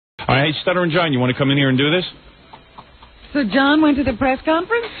All right, hey, Stuttering John, you want to come in here and do this? So John went to the press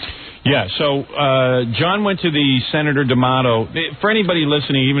conference? Yeah, so John went to the Senator D'Amato. For anybody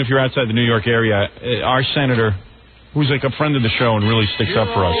listening, even if you're outside the New York area, our senator, who's like a friend of the show and really sticks up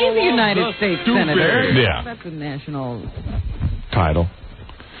for us. He's a United States Senator. Yeah. That's a national title.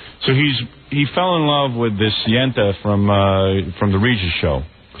 So he fell in love with this Yenta from the Regis show,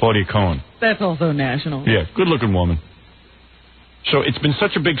 Claudia Cohen. That's also national. Yeah, good-looking woman. So it's been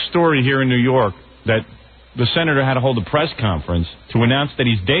such a big story here in New York that the senator had to hold a press conference to announce that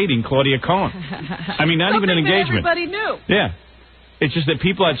he's dating Claudia Cohen. I mean, not even an engagement. Everybody knew. Yeah. It's just that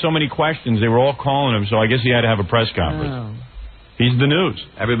people had so many questions, they were all calling him, so I guess he had to have a press conference. Oh. He's the news.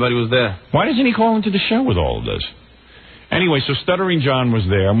 Everybody was there. Why doesn't he call into the show with all of this? Anyway, so Stuttering John was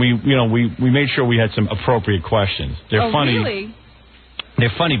there, and we made sure we had some appropriate questions. They're funny. Really?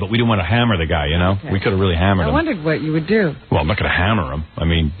 They're funny, but we didn't want to hammer the guy, you know? Okay. We could have really hammered him. I wondered what you would do. Well, I'm not going to hammer him. I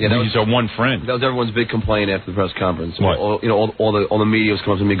mean, he's our one friend. That was everyone's big complaint after the press conference. What? All the media was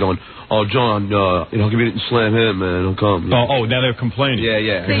coming to me going, "Oh, John, how come you didn't slam him, man? He'll come." Oh, now they're complaining.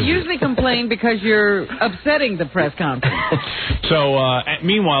 Yeah. They usually complain because you're upsetting the press conference. So,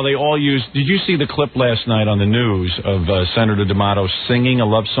 meanwhile, they all used... Did you see the clip last night on the news of Senator D'Amato singing a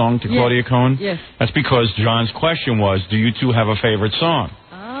love song to Claudia Cohen? Yes. That's because John's question was, do you two have a favorite song?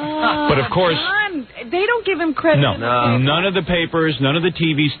 But of course, John, they don't give him credit. No, none of the papers, none of the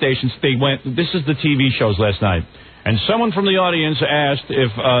TV stations. They went. This is the TV shows last night, and someone from the audience asked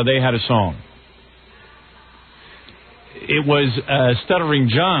if they had a song. It was Stuttering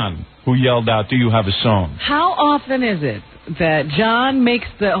John who yelled out, "Do you have a song?" How often is it that John makes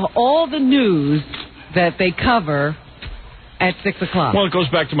all the news that they cover at 6 o'clock? Well, it goes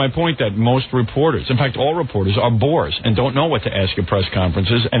back to my point that most reporters, in fact, all reporters, are bores and don't know what to ask at press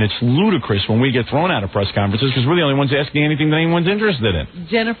conferences, and it's ludicrous when we get thrown out of press conferences because we're the only ones asking anything that anyone's interested in.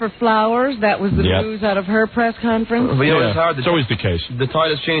 Jennifer Flowers, that was the news out of her press conference. But it's hard. It's always the case. The tide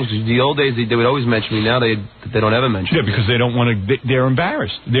has changed. The old days, they would always mention me. Now they don't ever mention me. Yeah, because they don't want to. They're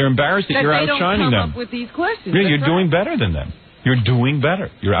embarrassed. They're embarrassed that you're outshining them. Up with these questions. Yeah, you're doing better than them. You're doing better.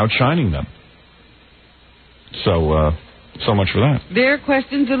 You're outshining them. So much for that. Their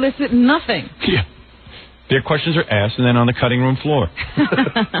questions elicit nothing. Yeah. Their questions are asked and then on the cutting room floor.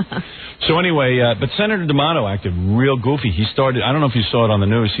 So anyway, but Senator D'Amato acted real goofy. He started, I don't know if you saw it on the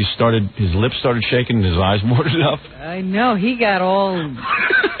news, his lips started shaking and his eyes watered up. I know, he got all...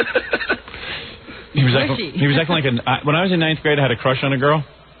 He was acting like when I was in 9th grade, I had a crush on a girl.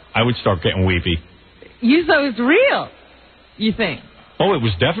 I would start getting weepy. You thought it was real, you think? Oh, it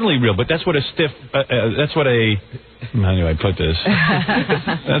was definitely real, but that's what a stiff, how do I put this?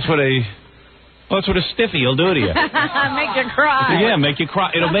 That's what a stiffy will do to you. Make you cry. Yeah, make you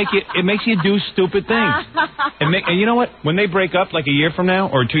cry. It makes you do stupid things. And you know what? When they break up, like a year from now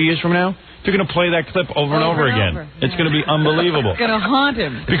or 2 years from now, they're going to play that clip over and over again. It's going to be unbelievable. It's going to haunt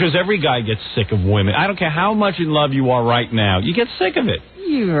him. Because every guy gets sick of women. I don't care how much in love you are right now. You get sick of it.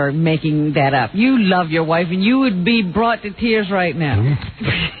 You are making that up. You love your wife, and you would be brought to tears right now.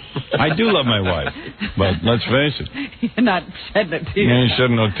 I do love my wife, but let's face it. You're not shedding a tear. You ain't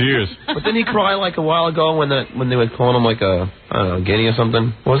shedding no tears. But didn't he cry like a while ago when they were calling him like a, I don't know, guinea or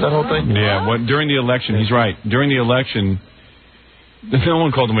something? What was that whole thing? Yeah, during the election, he's right. During the election, no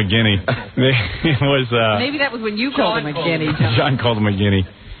one called him a guinea. It was, maybe that was when you called him a guinea. John called him a guinea.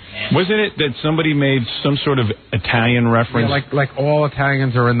 Wasn't it that somebody made some sort of Italian reference? Yeah, like all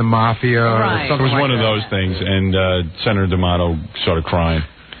Italians are in the mafia. Right. Or something it was one of those things, and Senator D'Amato started crying.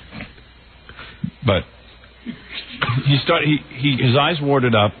 But his eyes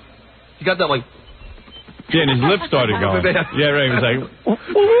watered up. He got that like... Yeah, and his lips started going. Yeah, right. He was like...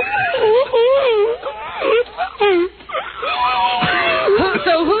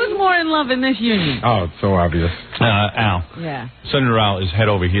 So who's more in love in this union? Oh, it's so obvious. Al. Yeah. Senator Al is head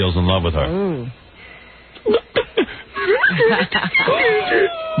over heels in love with her. Ooh.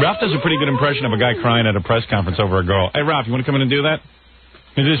 Ralph does a pretty good impression of a guy crying at a press conference over a girl. Hey, Ralph, you want to come in and do that?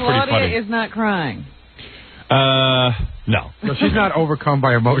 It is pretty funny. Claudia is not crying. No. No, she's not overcome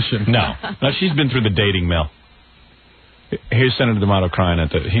by emotion. No, she's been through the dating mill. Here's Senator D'Amato crying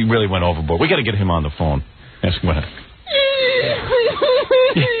at he really went overboard. We got to get him on the phone. Ask him what happened.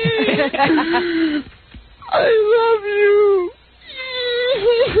 I love you.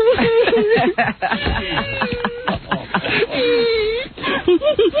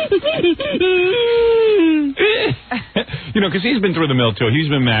 Because he's been through the mill, too. He's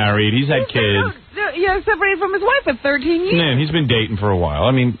been married. He's had kids. Yeah, separated from his wife for 13 years. Man, he's been dating for a while.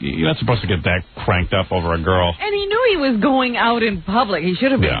 I mean, you're not supposed to get that cranked up over a girl. And he knew he was going out in public. He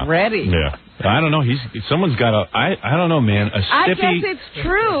should have been ready. Yeah. I don't know. Someone's got a. I don't know, man. A I stiffy. guess it's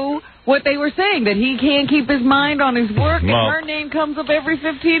true what they were saying, that he can't keep his mind on his work, and her name comes up every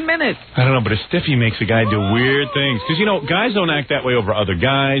 15 minutes. I don't know, but a stiffy makes a guy do weird things. Because, guys don't act that way over other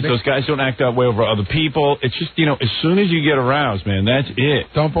guys. Those guys don't act that way over other people. It's just, as soon as you get aroused, man, that's it.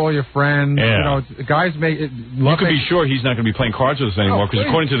 Don't bully your friends. Yeah. Guys make it. You can be sure he's not going to be playing cards with us anymore, because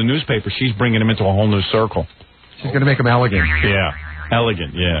according to the newspaper, she's bringing him into a whole new circle. She's going to make him elegant. Yeah.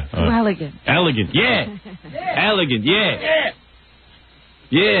 Elegant, yeah. Elegant. Elegant, yeah. Elegant, yeah.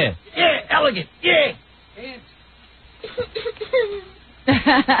 Yeah. Yeah, elegant. Yeah.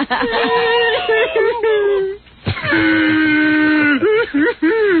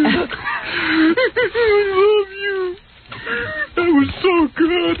 That was so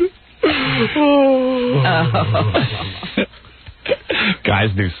good. Guys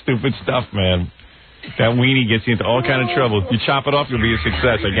do stupid stuff, man. That weenie gets you into all kind of trouble. You chop it off, you'll be a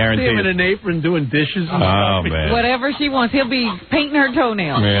success, I guarantee See him in you. an apron doing dishes. Oh, man. Whatever she wants. He'll be painting her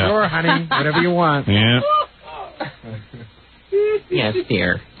toenails. Yeah. Sure, honey. Whatever you want. Yeah. Yes,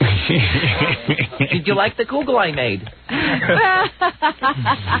 dear. Did you like the kugel I made?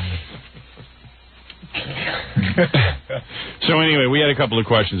 So anyway, we had a couple of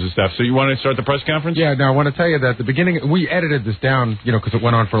questions and stuff. So you want to start the press conference? Yeah, no, I want to tell you that the beginning, we edited this down, because it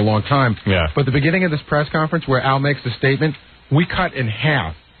went on for a long time. Yeah. But the beginning of this press conference where Al makes the statement, we cut in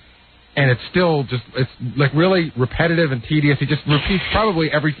half. And it's still just, it's like really repetitive and tedious. He just repeats probably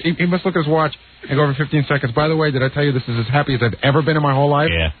he must look at his watch and go over 15 seconds. By the way, did I tell you this is as happy as I've ever been in my whole life?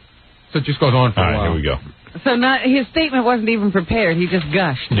 Yeah. So it just goes on for All a right, while. here we go. So his statement wasn't even prepared. He just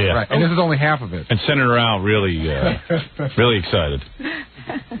gushed. Yeah. Right, and this is only half of it. And Senator Al really, really excited.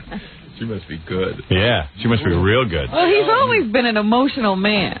 She must be good. Yeah, she must be real good. Well, he's always been an emotional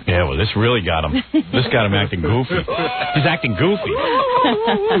man. Yeah, well, this really got him. This got him acting goofy. He's acting goofy.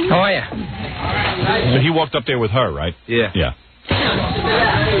 How are you? So he walked up there with her, right? Yeah. Yeah.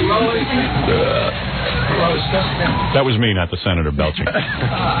 That was me, not the senator belching.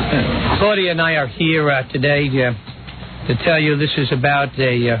 Claudia and I are here today to tell you this is about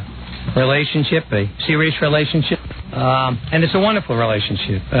a relationship, a serious relationship, and it's a wonderful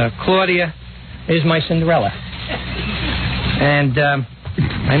relationship. Claudia is my Cinderella. And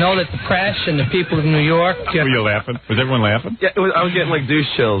I know that the press and the people of New York... Were you laughing? Was everyone laughing? Yeah, I was getting like douche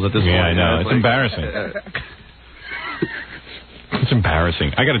chills at this point. Yeah, I know. It's embarrassing. It's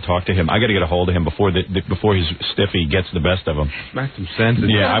embarrassing. I got to talk to him. I got to get a hold of him before his stiffy gets the best of him. Smack some sense into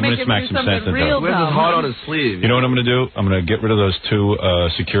Yeah, Gotta I'm going make to smack him do some sense something into real him. Wears his heart on his sleeve. You know what I'm going to do? I'm going to get rid of those two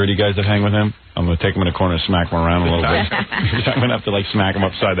security guys that hang with him. I'm going to take them in a corner and smack them around a little bit. I'm going to have to smack them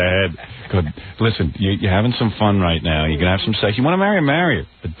upside the head. Go, listen, you're having some fun right now. You're going to have some sex. You want to marry her.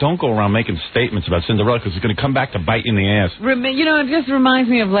 But don't go around making statements about Cinderella, because it's going to come back to bite you in the ass. It just reminds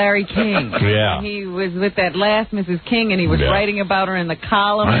me of Larry King. Yeah. He was with that last Mrs. King, and he was writing about her in the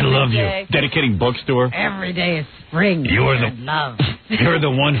column. I love you. Day. Dedicating books to her. Every day is spring. You're the love. You're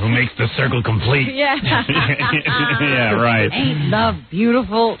the one who makes the circle complete. Yeah. Yeah, right. Ain't love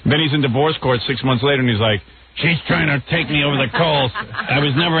beautiful? Then he's in divorce court 6 months later, and he's like, she's trying to take me over the coals. I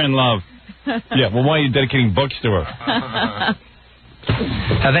was never in love. Yeah, well, why are you dedicating books to her?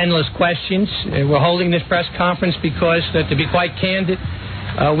 Have endless questions. We're holding this press conference because, to be quite candid,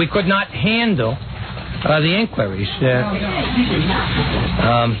 we could not handle the inquiries.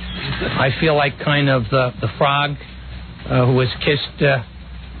 I feel like kind of the frog who was kissed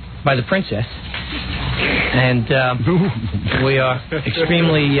by the princess. And we are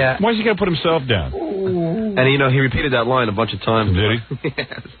extremely... Why's he got to put himself down? And, he repeated that line a bunch of times. Did he?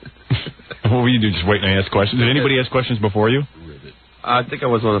 Yes. What were you doing, just waiting to ask questions? Did anybody ask questions before you? I think I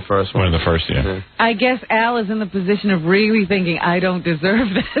was one of the first One ones. of the first, yeah. I guess Al is in the position of really thinking, I don't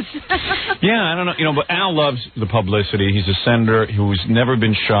deserve this. Yeah, I don't know. But Al loves the publicity. He's a senator who's never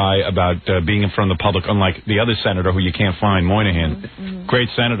been shy about being in front of the public, unlike the other senator who you can't find, Moynihan. Mm-hmm. Great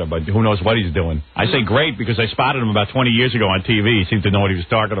senator, but who knows what he's doing. I say great because I spotted him about 20 years ago on TV. He seemed to know what he was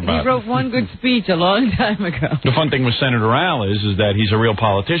talking about. He wrote one good speech a long time ago. The fun thing with Senator Al is that he's a real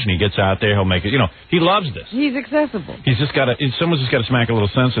politician. He gets out there, he'll make it. He loves this. He's accessible. He's just got to. Someone's just got to smack a little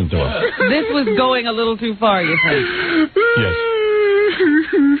sense into him. This was going a little too far, you think? Yes.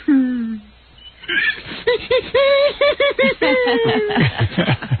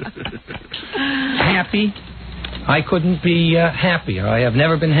 happy. I couldn't be happier. I have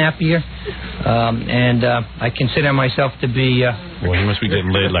never been happier. And I consider myself to be... Well, he must be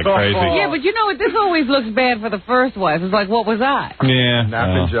getting laid like crazy. Yeah, but you know what? This always looks bad for the first wife. It's like, what was I? Yeah.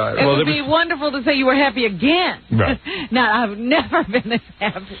 It would be wonderful to say you were happy again. Right. Now, I've never been this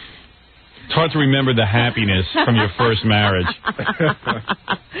happy. It's hard to remember the happiness from your first marriage.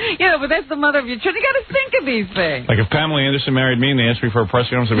 Yeah, but that's the mother of your children. You got to think of these things. Like if Pamela Anderson married me and they asked me for a press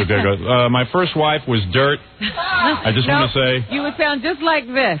conference, I would go, my first wife was dirt. I just want to say... You would sound just like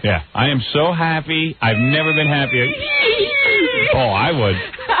this. Yeah, I am so happy. I've never been happier. Oh, I would.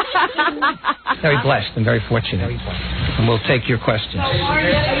 Very blessed and very fortunate. And we'll take your questions.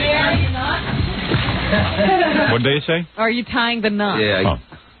 What did they say? Are you tying the knot? Yeah.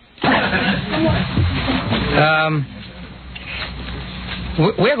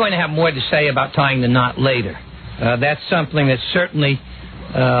 We're going to have more to say about tying the knot later. That's something that's certainly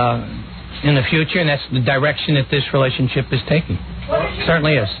in the future, and that's the direction that this relationship is taking.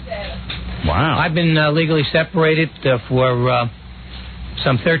 Certainly is. Wow. I've been legally separated for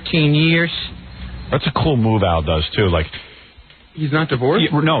some 13 years. That's a cool move Al does, too. Like, He's not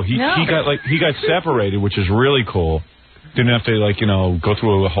divorced? no, he got separated, which is really cool. Didn't have to, go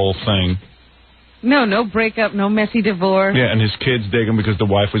through a whole thing. No breakup, no messy divorce. Yeah, and his kids dig him because the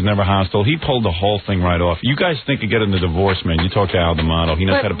wife was never hostile. He pulled the whole thing right off. You guys think of getting the divorce, man. You talk to Al D'Amato. He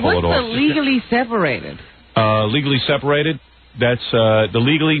knows how to pull it off. What's the legally separated? Legally separated? That's the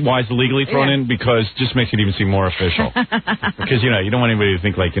legally. Why is the legally thrown in? Because it just makes it even seem more official. Because, you don't want anybody to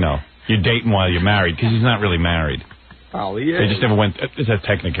think, you're dating while you're married, because he's not really married. Oh, yeah. They just never went. It's a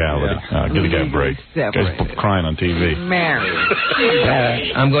technicality. Gonna get a break. Guys crying on TV.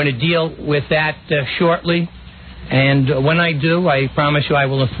 Married. I'm going to deal with that shortly. And when I do, I promise you I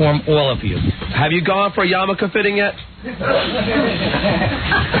will inform all of you. Have you gone for a yarmulke fitting yet?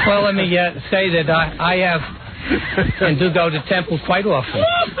 Well, let me say that I have and do go to temple quite often.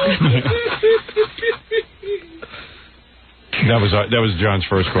 That was John's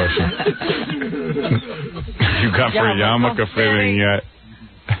first question. You got for a yarmulke fitting yet?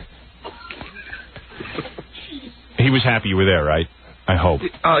 He was happy you were there, right? I hope.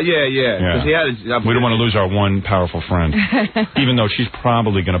 Oh, yeah. We don't want to lose our one powerful friend. Even though she's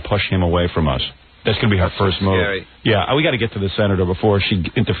probably going to push him away from us. That's going to be her first move. Scary. Yeah, we got to get to the senator before she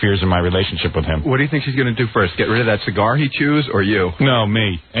interferes in my relationship with him. What do you think she's going to do first? Get rid of that cigar he chews, or you? No,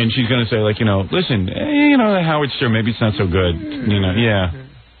 me. And she's going to say, listen, Howard Stern, maybe it's not so good. Yeah.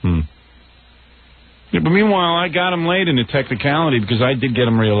 Yeah, but meanwhile, I got him laid in a technicality because I did get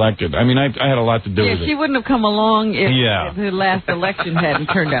him reelected. I mean, I had a lot to do with it. She wouldn't have come along if the last election hadn't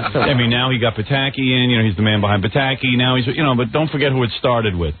turned out so well. I mean, now he got Pataki in. He's the man behind Pataki. Now he's, but don't forget who it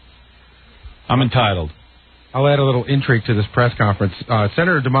started with. I'm entitled. I'll add a little intrigue to this press conference.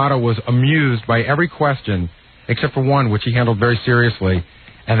 Senator D'Amato was amused by every question except for one, which he handled very seriously,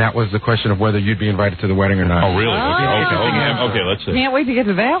 and that was the question of whether you'd be invited to the wedding or not. Oh, really? Okay, let's see. Can't wait to get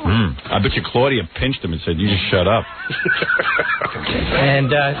to that one. I bet you Claudia pinched him and said, you just shut up. And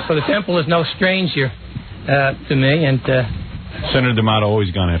so the temple is no stranger to me, and... Senator D'Amato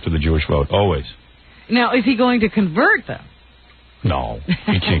always gone after the Jewish vote, always. Now, is he going to convert, though? No,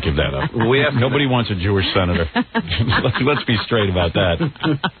 you can't give that up. Nobody wants a Jewish senator. Let's be straight about that.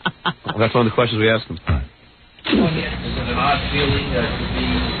 Well, that's one of the questions we asked him. Is it an odd feeling to be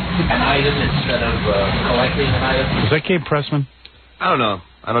an item instead of collecting an item? Was that Gabe Pressman? I don't know.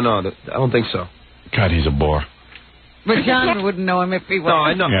 I don't think so. God, he's a bore. But John wouldn't know him if he was. No,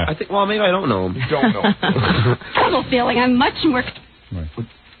 I know. Yeah. I think. Well, maybe I don't know him. Don't know. Terrible feeling. I'm much more.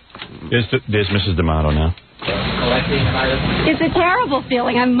 There's Mrs. D'Amato now. Collecting an item? It's a terrible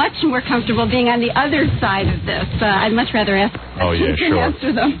feeling. I'm much more comfortable being on the other side of this. I'd much rather ask. Oh, yeah, sure.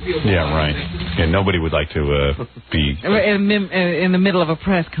 Answer them. Yeah, right. Yeah, nobody would like to be in the middle of a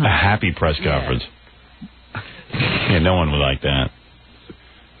press a conference. happy press conference. Yeah, no one would like that.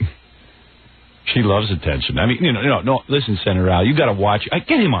 She loves attention. I mean, no. Listen, Senator Al, you got to watch.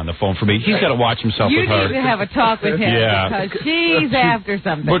 Get him on the phone for me. He's got to watch himself with her. You need to have a talk with him because she's after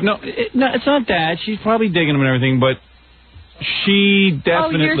something. But no, it's not that. She's probably digging him and everything, but she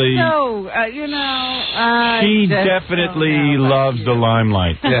definitely. Oh, you're so, she definitely loves the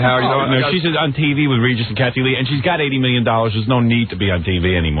limelight. Yeah, Howard, she's on TV with Regis and Kathy Lee, and she's got $80 million. There's no need to be on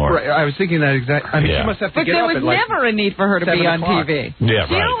TV anymore. Right, I was thinking that exact. I mean, she must have to but get there up was at never a need for her to be on TV. Yeah,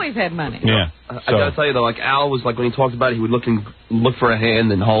 she right. always had money. Yeah. I gotta tell you though, Al was when he talked about it, he would look for a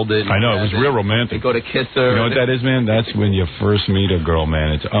hand and hold it. I know, it was real romantic. He'd go to kiss her. You know what that is, man? That's when you first meet a girl,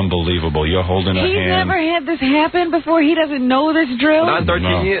 man. It's unbelievable. You're holding her hand. He's never had this happen before. He doesn't know this drill. Not in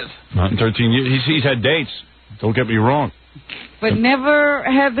 13 years. Not in 13 years. He's had dates. Don't get me wrong. But never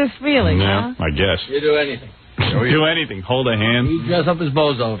had this feeling, Yeah, I guess. You do anything. Do anything. Hold a hand. He'd dress up as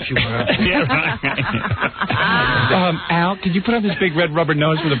Bozo if she were. Yeah, right. Al, could you put up this big red rubber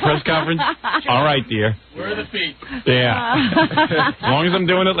nose for the press conference? All right, dear. Where are the feet? Yeah. As long as I'm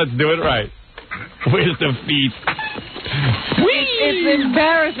doing it, let's do it right. Where's the feet? In It's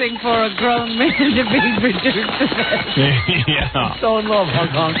embarrassing for a grown man to be reduced to that. Yeah. So in love,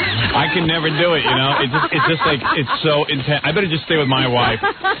 Hong Kong. I can never do it, you know. It's just like, it's so intense. I better just stay with my wife.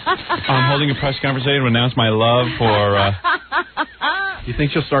 I'm holding a press conference today to announce my love for... You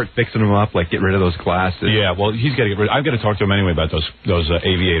think she'll start fixing them up, like get rid of those glasses? Yeah, well, he's got to get rid. I've got to talk to him anyway about those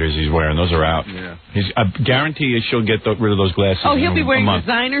aviators he's wearing. Those are out. Yeah. I guarantee she'll get rid of those glasses. Oh, he'll be wearing a month.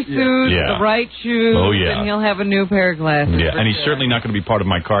 designer suits, Yeah. the right shoes, Oh, yeah. and he'll have a new pair of glasses. Yeah, and he's certainly not going to be part of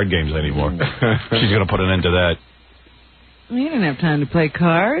my card games anymore. She's going to put an end to that. You didn't have time to play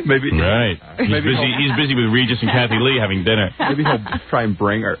cards. Maybe. Right. He's busy with Regis and Kathy Lee having dinner. Maybe he'll try and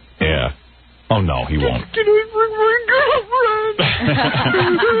bring her. Yeah. Oh, no, he won't. Can I bring my girlfriend?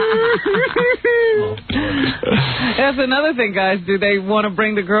 That's another thing guys do. They want to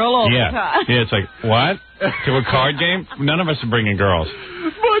bring the girl all the time. Yeah, it's like, what? To a card game? None of us are bringing girls.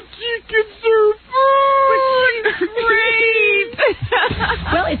 But she can serve food. Great.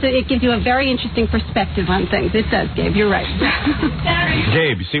 Well, it gives you a very interesting perspective on things. It does, Gabe. You're right.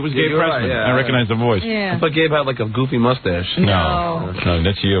 Gabe, you see, it was Gabe you're right, Pressman. yeah. I recognize the voice. Yeah. But Gabe had like a goofy mustache. No,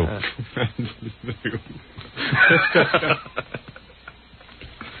 that's you.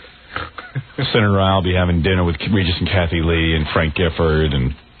 Senator Al will be having dinner with Regis and Kathy Lee and Frank Gifford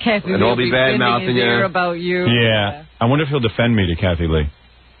and... Kathy And will all be bad-mouthing his ear you. about you. Yeah. I wonder if he'll defend me to Kathy Lee.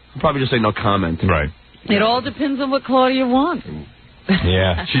 I'll probably just say no comment. Right. It all depends on what Claudia wants.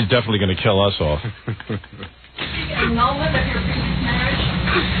 Yeah, she's definitely going to kill us off.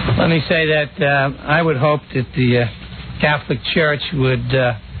 Let me say that I would hope that the Catholic Church would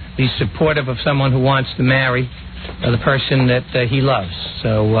be supportive of someone who wants to marry the person that he loves.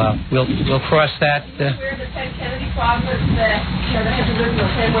 So we'll cross that. There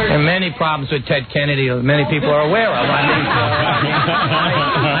are many problems with Ted Kennedy that many people are aware of. I mean,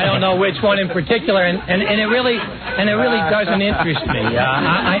 I don't know which one in particular, and it really doesn't interest me.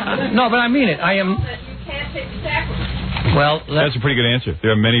 No, but I mean it. I am. Well, that's a pretty good answer.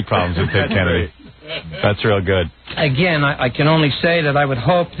 There are many problems with Ted Kennedy. That's real good. Again, I can only say that I would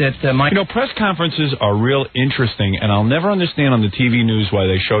hope that my... You know, press conferences are real interesting, and I'll never understand on the TV news why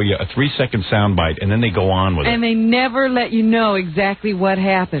they show you a 3-second soundbite, and then they go on with it. And they never let you know exactly what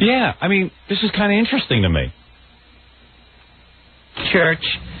happened. Yeah, I mean, this is kind of interesting to me. Church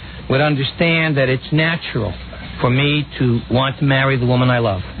would understand that it's natural for me to want to marry the woman I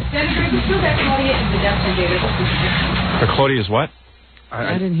love. For Claudia's what?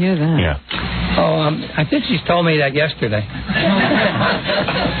 I didn't hear that. Yeah. Oh, I think she's told me that yesterday.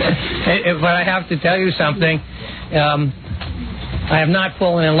 But I have to tell you something. I have not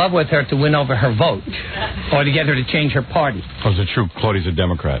fallen in love with her to win over her vote or to get her to change her party. Oh, is it true? Claudia's a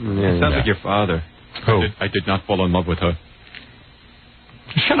Democrat. Sounds like your father. Who? I did not fall in love with her.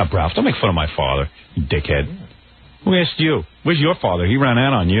 Shut up, Ralph. Don't make fun of my father, you dickhead. Who asked you? Where's your father? He ran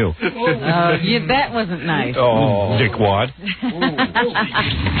out on you. That wasn't nice. Oh, dickwad.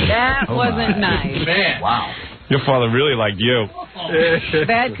 That wasn't nice. Man. Wow. Your father really liked you.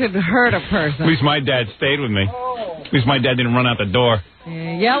 That could hurt a person. At least my dad stayed with me. At least my dad didn't run out the door.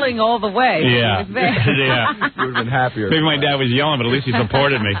 Yelling all the way. Yeah. He was there. Yeah. You would have been happier. Maybe my dad was yelling, but at least he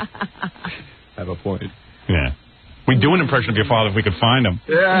supported me. Have a point. Yeah. We'd do an impression of your father if we could find him.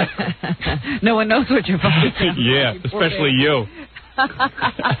 Yeah. No one knows what your father sounds Yeah, like. especially you.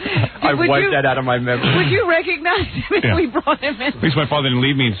 I wiped that out of my memory. Would you recognize him if we brought him in? At least my father didn't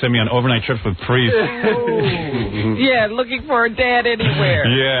leave me and send me on overnight trips with priests. Yeah, looking for a dad anywhere.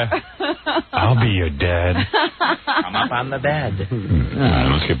 Yeah. I'll be your dad. I'm up on the bed.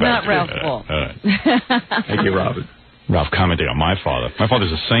 Let's get back Not Ralph's fault. All right. Thank you, Robin. Ralph commenting on my father. My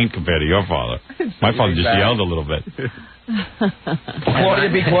father's a saint compared to your father. My father just yelled a little bit. Claudia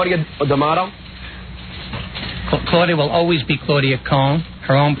be Claudia D'Amato? Claudia will always be Claudia Cohn,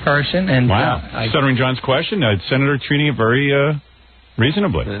 her own person. And Wow. Stuttering John's question, Senator treating it very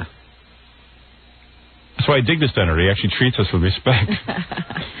reasonably. Yeah. That's why I dig the senator. He actually treats us with respect.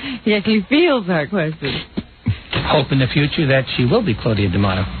 He actually feels our question. Hope in the future that she will be Claudia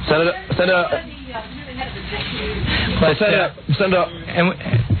D'Amato. Senator,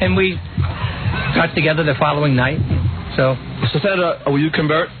 And we got together the following night. So Senator, will you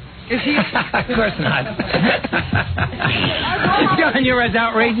convert? Of course not. John, you're as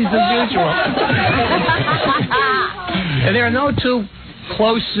outrageous as usual. And there are no two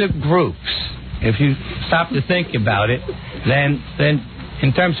closer groups. If you stop to think about it, then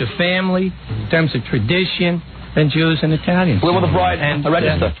in terms of family, in terms of tradition, than Jews and Italians. Where will the bride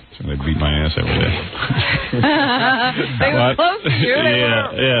register? So they beat my ass every day. They were What? close to you. They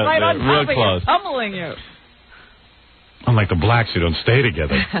Yeah, were right on real top of close. you, pummeling you. Unlike the blacks who don't stay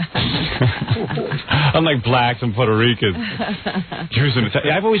together. Unlike blacks and Puerto Ricans. Jews and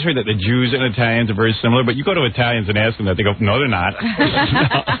Italians. I've always heard that the Jews and Italians are very similar, but you go to Italians and ask them that, they go, no, they're not.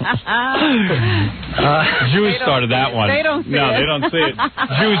 Jews started that one. They don't see it. They don't see it.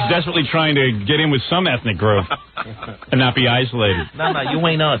 Jews desperately trying to get in with some ethnic group and not be isolated. No, you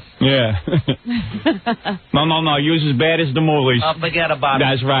ain't us. Yeah. No, you's as bad as the Moolies. Forget about it.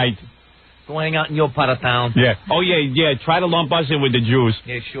 That's right. Go hang out in your part of town. Yeah. Oh, yeah. Try to lump us in with the Jews.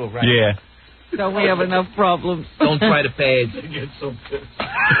 Yeah, sure, right. Yeah. Don't we have enough problems? Don't try to pay.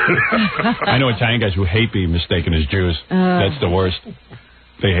 I know Italian guys who hate being mistaken as Jews. That's the worst.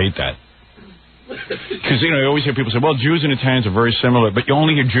 They hate that. Because, you always hear people say, well, Jews and Italians are very similar, but you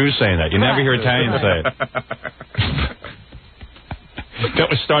only hear Jews saying that. You never hear Italians say it.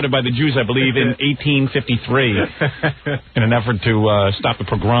 That was started by the Jews, I believe, in 1853 in an effort to stop the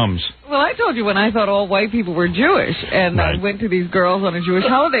pogroms. Well, I told you when I thought all white people were Jewish, and right. I went to these girls on a Jewish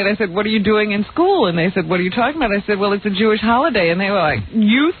holiday, and I said, what are you doing in school? And they said, what are you talking about? I said, well, it's a Jewish holiday. And they were like,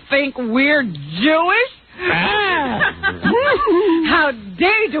 you think we're Jewish? How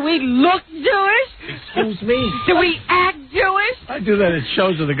dare you? Do we look Jewish? Excuse me. Do we act Jewish? I do that at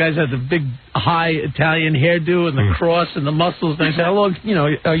shows where the guys have the big, high Italian hairdo and the cross and the muscles. And I say, hello,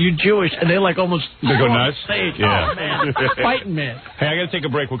 are you Jewish? And they're like almost... They go nuts? Stage. Yeah. Oh, man. Fighting man. Hey, I got to take a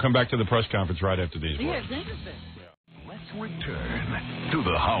break. We'll come back to the press conference right after these. Yeah, Let's return to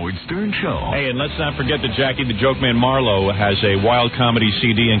the Howard Stern Show. Hey, and let's not forget that Jackie the Joke Man Marlowe has a wild comedy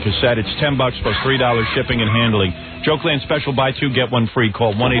CD and cassette. It's $10 plus $3 shipping and handling. Jokeland special, buy two, get one free.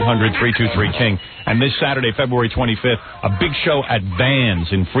 Call 1-800-323-KING. And this Saturday, February 25th, a big show at Vans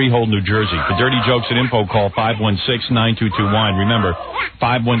in Freehold, New Jersey. For dirty jokes and info, call 516-922-WINE. Remember,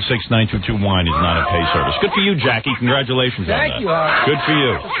 516-922-WINE is not a pay service. Good for you, Jackie. Congratulations on that. Thank you, Howard. Good for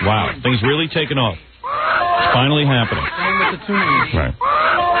you. Wow, things really taking off. It's finally happening. Right.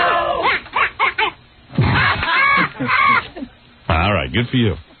 All right, good for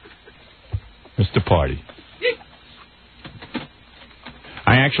you. Mr. Party.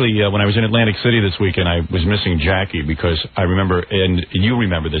 I actually, when I was in Atlantic City this weekend, I was missing Jackie because I remember, and you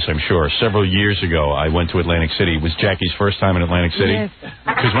remember this, I'm sure, several years ago I went to Atlantic City. It was Jackie's first time in Atlantic City.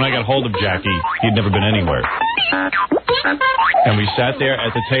 Because when I got hold of Jackie, he'd never been anywhere. And we sat there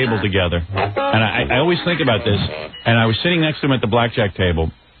at the table together. And I always think about this. And I was sitting next to him at the blackjack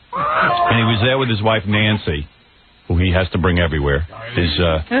table. And he was there with his wife, Nancy, who he has to bring everywhere. He's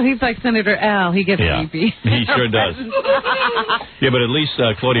like Senator Al. He gets creepy. He sure does. Yeah, but at least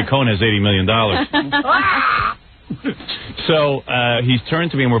Claudia Cohn has $80 million. So he's turned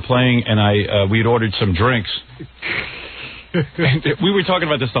to me and we're playing, and we had ordered some drinks. And we were talking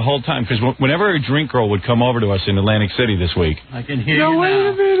about this the whole time, because whenever a drink girl would come over to us in Atlantic City this week, I can hear you now.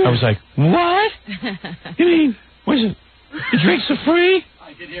 I was like, what? You mean, what is it? The drinks are free?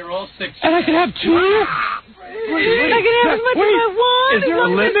 I can hear all six. And I can have two? I can have as much as I want. Is there a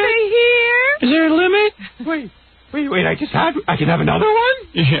limit? Is there a limit? Wait, I can have another one?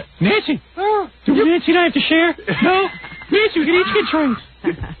 Yeah. Nancy, do Nancy and I have to share? No? Nancy, we can each get drinks.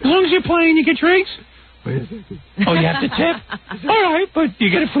 As long as you're playing, you get drinks? Oh, you have to tip? All right, but you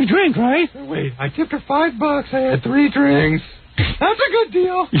get a free drink, right? Wait, I tipped her $5. I had 3 drinks. That's a good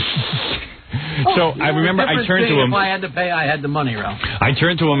deal. So I remember I turned to him. If I had to pay, I had the money, Ralph. I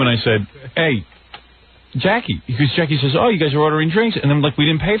turned to him and I said, hey, Jackie. Because Jackie says, oh, you guys are ordering drinks. And I'm like, we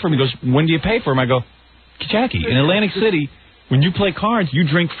didn't pay for them. He goes, when do you pay for them? I go, Jackie, in Atlantic City, when you play cards, you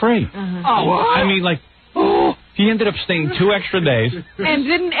drink free. Oh, what? I mean, like, he ended up staying 2 extra days. And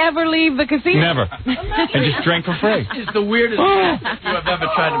didn't ever leave the casino? Never. And just drank for free. It's the weirdest myth you have ever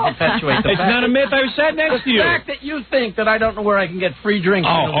tried to perpetuate. It's not a myth. I sat next to you. The fact that you think that I don't know where I can get free drinks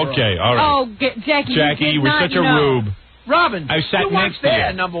in the world. Okay, all right. Oh, Jackie, you were such a rube. Robin, I sat next to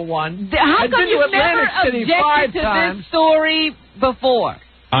you. Number one. How come you never City objected to 5 times. this story before?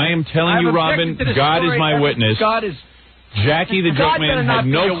 I am telling you, Robin, God is my witness. God is... Jackie the Joke Man had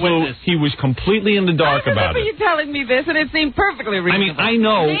no clue. He was completely in the dark about it. I remember you telling me this, and it seemed perfectly reasonable. I mean, I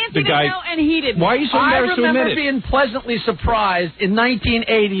know Nancy the guy... didn't know, and he didn't. Why are you so embarrassed to admit it? I remember being pleasantly surprised in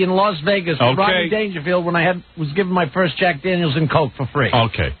 1980 in Las Vegas with Rodney Dangerfield when I was given my first Jack Daniels and Coke for free.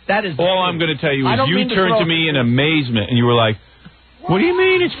 Okay. That is all I'm going to tell you is you turned to me in amazement, and you were like, what do you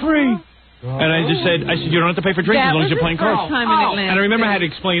mean it's free? And I said, you don't have to pay for drinks as long as you're playing cards. Time in Atlanta. And I remember I had to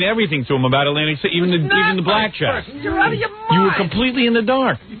explain everything to him about Atlantic City, even the blackjack. You're out of your mind. You were completely in the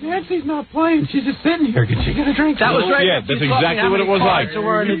dark. Nancy's not playing. She's just sitting here. Can she get a drink? That was right. Yeah, that's exactly what it was like.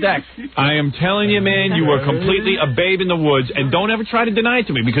 Were in the deck. I am telling you, man, you were completely a babe in the woods, and don't ever try to deny it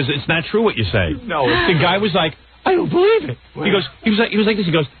to me because it's not true what you say. No. The guy was like, I don't believe it. He was like this.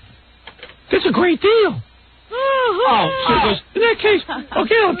 He goes, that's a great deal. Oh, so he goes, in that case,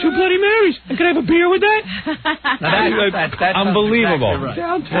 okay, I'll have 2 Bloody Marys. And can I have a beer with that? That's unbelievable. Exactly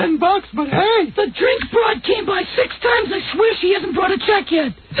right. Down $10, but hey, The drinks broad came by 6 times. I swear she hasn't brought a check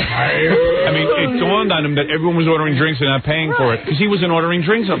yet. I mean, it dawned on him that everyone was ordering drinks and not paying for it because he wasn't ordering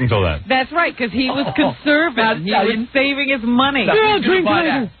drinks up until then. That's right, because he was conservative. He was saving his money. yeah, drink Buy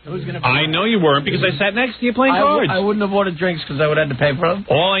later. that. Who's gonna I know you weren't because I sat next to you playing cards. I wouldn't have ordered drinks because I would have had to pay for them.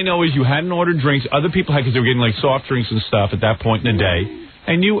 All I know is you hadn't ordered drinks. Other people had because they were getting like soft drinks and stuff at that point in the day.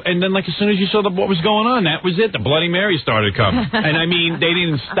 And then like as soon as you saw what was going on, that was it. The Bloody Mary started coming. And I mean, they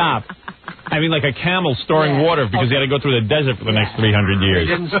didn't stop. I mean, like a camel storing water because they had to go through the desert for the next 300 years.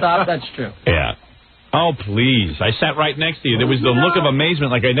 They didn't stop. That's true. Yeah. Oh, please. I sat right next to you. There was the look of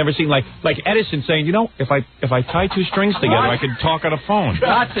amazement like I'd never seen. Like Edison saying, you know, if I tie 2 strings together, I could talk on a phone.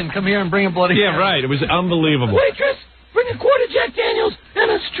 Watson, come here and bring a Bloody Mary. Yeah, right. It was unbelievable. Waitress, bring a quarter Jack Daniels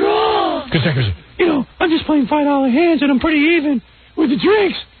and a straw. Because You know, I'm just playing $5 hands, and I'm pretty even with the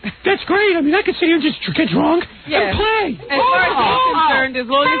drinks. That's great. I mean, I could sit here and just get drunk and play. As far as he's concerned, as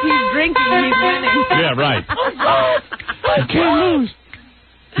long as he's drinking, he's winning. Yeah, right. You can't lose.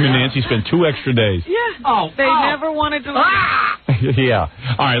 Me and Nancy spent 2 extra days. Yeah. They never wanted to lose. Yeah.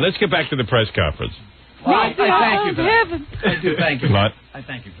 All right, let's get back to the press conference. Well, I thank you for that. Heaven. I do thank you. What? I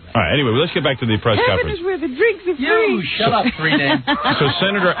thank you for that. All right, anyway, let's get back to the press Heaven conference. is where the drinks are free. You shut up, 3-name. So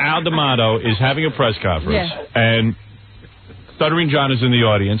Senator Al D'Amato is having a press conference, and Stuttering John is in the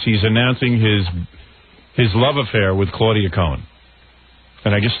audience. He's announcing his love affair with Claudia Cohen.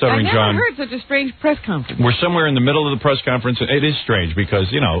 And I guess Stuttering I John... never heard such a strange press conference. We're somewhere in the middle of the press conference. It is strange because,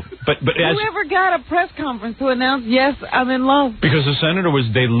 you know... but as Whoever got a press conference to announce, yes, I'm in love? Because the senator was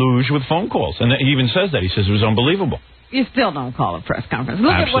deluge with phone calls. And he even says that. He says it was unbelievable. You still don't call a press conference.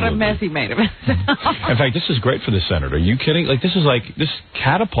 Look at what a mess he made of it. In fact, this is great for the senator. Are you kidding? This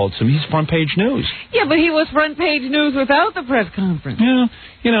catapults him. He's front page news. Yeah, but he was front page news without the press conference. Yeah,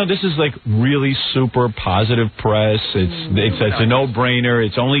 you know, this is like really super positive press. It's a no-brainer.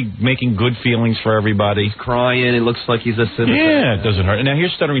 It's only making good feelings for everybody. He's crying. It looks like he's a sympathetic. Yeah, it doesn't hurt. And now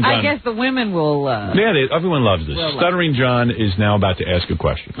here's Stuttering John. I guess the women will... everyone loves this. Stuttering John is now about to ask a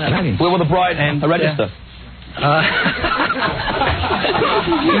question. Where will the bride register?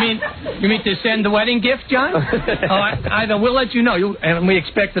 You mean to send the wedding gift, John? Either we'll let you know, and we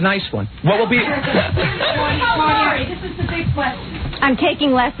expect a nice one. What will be? Sorry, this is the big question. I'm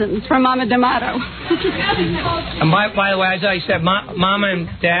taking lessons from Mama D'Amato. And by the way, as I said, Mama and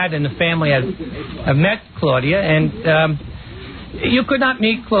Dad and the family have met Claudia, and you could not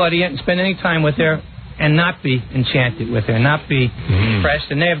meet Claudia and spend any time with her and not be enchanted with her, not be impressed.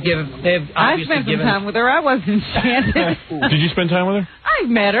 And they've I spent some time with her. I wasn't enchanted. Did you spend time with her? I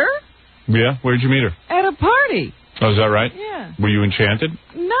met her. Yeah? Where did you meet her? At a party. Oh, is that right? Yeah. Were you enchanted?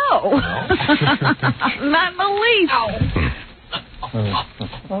 No. Not in the least.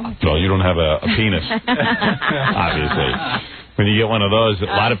 Well, you don't have a penis, obviously. When you get one of those, a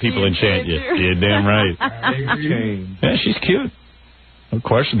lot of people enchant you. You're damn right. Yeah, she's cute. No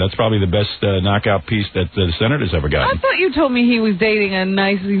question. That's probably the best knockout piece that the senator's ever I gotten. thought you told me he was dating a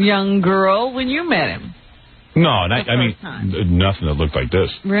nice young girl when you met him. No, I mean, nothing that looked like this.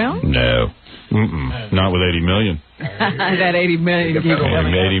 Really? No. Not with 80 million. That 80 million.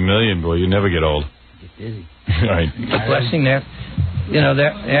 80 million, boy, you never get old. Get dizzy. Right. A blessing there. You know,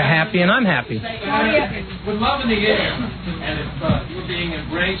 they're happy and I'm happy. With love in the air, and if you're being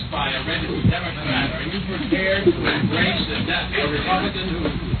embraced by a registered Democrat, are you prepared to embrace a Republican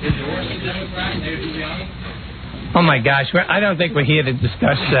who endorsed a Democrat, David Giuliani? Oh, my gosh. I don't think we're here to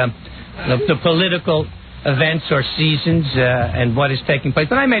discuss the political events or seasons and what is taking place.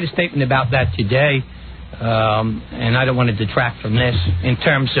 But I made a statement about that today, and I don't want to detract from this in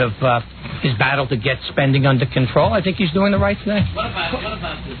terms of his battle to get spending under control. I think he's doing the right thing. What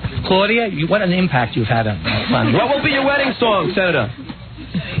about this? Claudia, what an impact you've had on What will be your wedding song, Senator?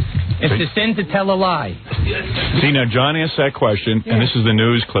 It's a sin to tell a lie. See, now, John asked that question, and this is the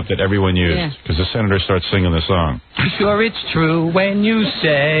news clip that everyone used, because the senator starts singing the song. Sure, it's true when you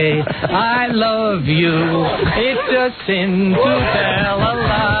say, I love you. It's a sin to tell a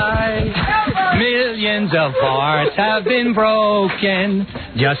lie. Millions of hearts have been broken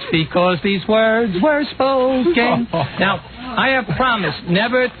just because these words were spoken. Now, I have promised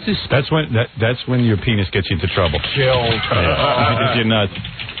never to... That's when your penis gets you into trouble. You're nuts.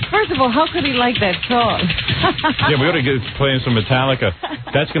 First of all, how could he like that song? Yeah, we ought to get playing some Metallica.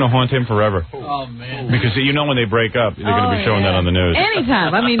 That's going to haunt him forever. Oh, man. Because you know when they break up, they're going to be showing that on the news.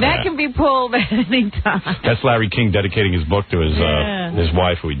 Anytime. I mean, that can be pulled at any time. That's Larry King dedicating his book to his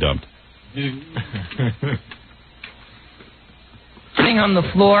wife who he dumped. sing on the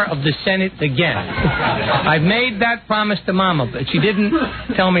floor of the Senate again. I've made that promise to Mama, but she didn't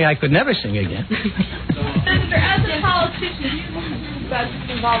tell me I could never sing again. Senator, as a politician, you got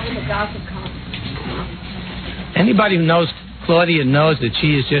involved in the gossip column. Anybody who knows Claudia knows that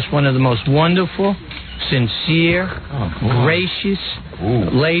she is just one of the most wonderful, sincere, gracious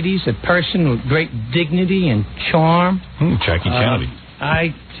ladies, a person with great dignity and charm. Jackie Kennedy.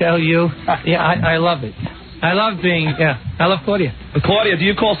 I tell you, I love it. I love Claudia. Claudia, do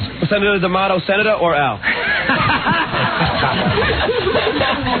you call Senator D'Amato Senator or Al?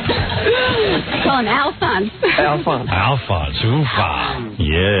 Call him Alphonse. Alphonse. Oofa.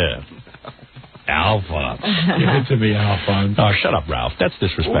 Yeah. Alphonse. Give it to me, Alphonse. Oh, shut up, Ralph. That's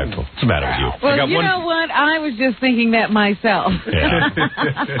disrespectful. What's the matter with you? Well, you know what? I was just thinking that myself. Yeah.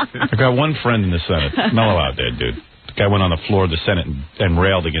 I got one friend in the Senate. Mellow out there, dude. The guy went on the floor of the Senate and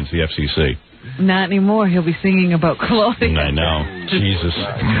railed against the FCC. Not anymore. He'll be singing about Claudia. I know. Jesus.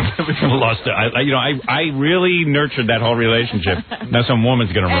 Lost it. I really nurtured that whole relationship. Now some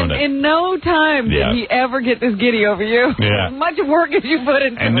woman's going to ruin it. In no time did he ever get this giddy over you. Yeah. As much work as you put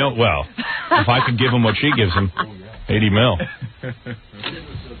into it. Well, if I could give him what she gives him, 80 mil.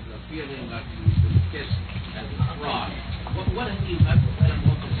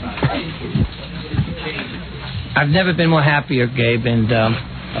 I've never been more happier, Gabe, and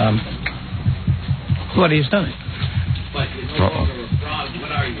Claudia's done it.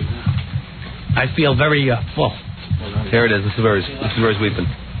 I feel very full. Here it is. This is where he's weeping.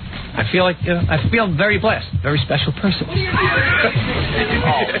 I feel like I feel very blessed, very special person.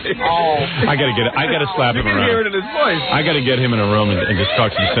 I gotta slap him around. Hear it in his voice. I gotta get him in a room and just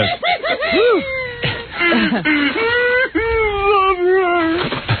talk some sense.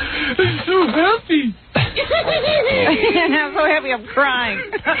 I'm so happy. I'm so happy I'm crying.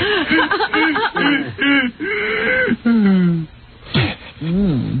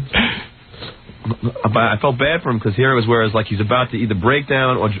 I felt bad for him because here it was where it's like he's about to either break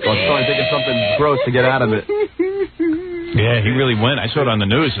down or trying to think of something gross to get out of it. Yeah, he really went. I saw it on the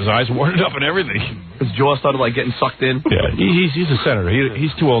news. His eyes watered up and everything. His jaw started like getting sucked in. Yeah, he's a senator.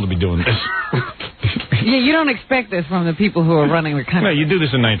 He's too old to be doing this. Yeah, you don't expect this from the people who are running the country. No, you do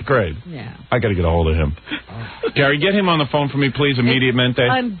this in 9th grade. Yeah. I got to get a hold of him. Gary, get him on the phone for me, please, immediatamente.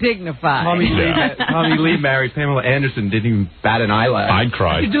 Undignified. Tommy Lee married Pamela Anderson, didn't even bat an eyelash. I'd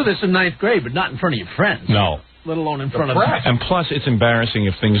cry. You do this in 9th grade, but not in front of your friends. No. Let alone in front of press. And plus, it's embarrassing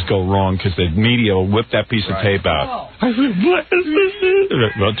if things go wrong because the media will whip that piece of tape out.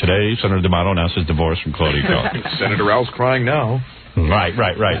 Well, today, Senator D'Amato announced his divorce from Claudia Cohn. Senator Al's crying now. Right.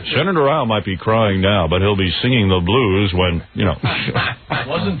 Senator Al might be crying now, but he'll be singing the blues when, It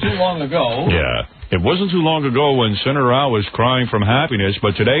wasn't too long ago. Yeah. It wasn't too long ago when Senator Al was crying from happiness,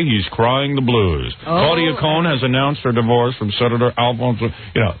 but today he's crying the blues. Claudia Cohn has announced her divorce from Senator Alphonse.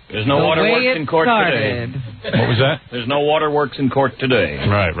 There's no waterworks in court today. What was that? There's no waterworks in court today.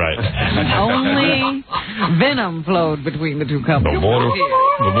 Right. Only venom flowed between the two couples. The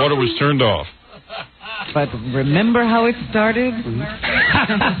water was turned off. But remember how it started?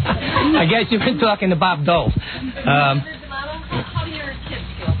 I guess you've been talking to Bob Dole. How do your kids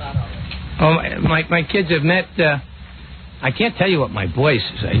feel about all this? Oh, my kids have met. I can't tell you what my boys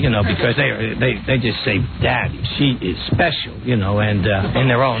say, because they just say, "Daddy, she is special," and in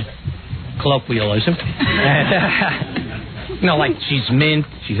their own colloquialism. And, like she's mint,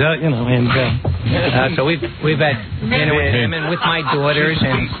 she's and so we've had dinner with them and with my daughters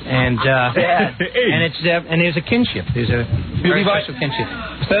and there's a kinship. There's a very special kinship.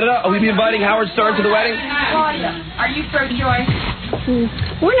 Senator, are we inviting Howard Stern to the wedding? Claudia, are you pro-choice?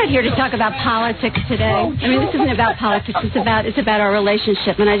 We're not here to talk about politics today. I mean, this isn't about politics. It's about our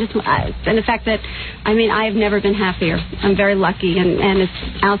relationship, and and the fact that I've never been happier. I'm very lucky, and as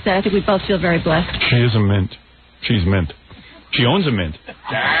Al said, I think we both feel very blessed. She is a mint. She's mint. She owns a mint.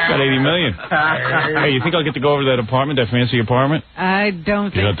 Got $80 million. Hey, you think I'll get to go over to that apartment, that fancy apartment? I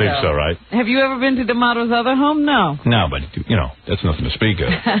don't think so. You don't think so, right? Have you ever been to D'Amato's other home? No. No, but, that's nothing to speak of.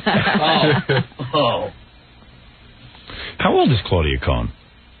 How old is Claudia Cohn?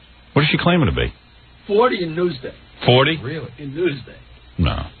 What is she claiming to be? 40 in Newsday. 40? Really? In Newsday.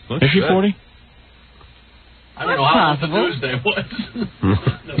 No. Is she 40? I don't know how old the Newsday was.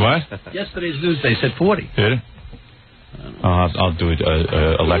 What? Yesterday's Newsday said 40. Did it? I'll do it.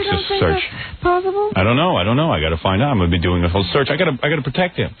 Alexis search. Possible? I don't know. I got to find out. I'm going to be doing a whole search. I got to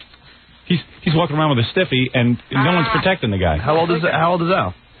protect him. He's walking around with a stiffy, and no one's protecting the guy. How old is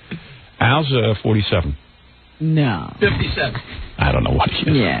Al? Al's 47. No. 57. I don't know what he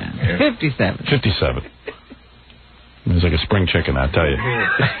is. Yeah. 57. 57. He's like a spring chicken, I tell you.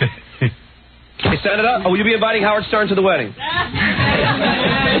 Hey, Senator, will you be inviting Howard Stern to the wedding?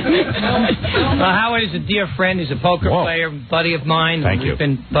 Howard is a dear friend. He's a poker player, buddy of mine. Thank you. We've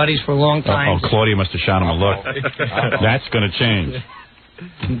been buddies for a long time. Oh, Claudia must have shot him a look. That's going to change.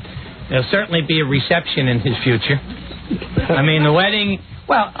 There'll certainly be a reception in his future. I mean, the wedding,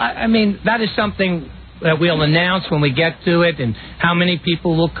 well, I mean, that is something that we'll announce when we get to it, and how many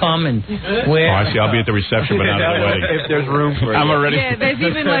people will come and where. Oh, I see. I'll be at the reception, but not at the wedding. If there's room for it. I'm already. Yeah, there's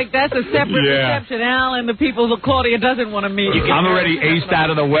even like that's a separate reception. Al and the people that Claudia doesn't want to meet. I'm already aced out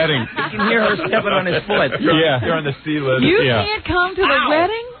of the wedding. You can hear her stepping on his foot. You're on the C list. You can't come to the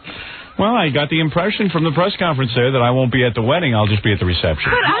wedding? Well, I got the impression from the press conference there that I won't be at the wedding. I'll just be at the reception.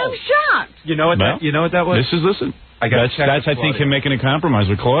 But I'm shocked. You know what that was? Listen. That's I think, him making a compromise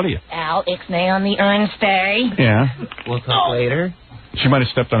with Claudia. Al, ixnay on the Ernstay. Yeah. We'll talk later. She might have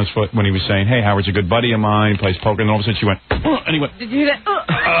stepped on his foot when he was saying, hey, Howard's a good buddy of mine, plays poker, and all of a sudden she went, and he went, Did you hear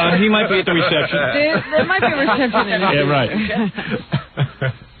that? he might be at the reception. There might be a reception in it. Yeah, right.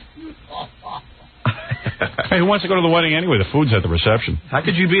 Hey, who wants to go to the wedding anyway? The food's at the reception. How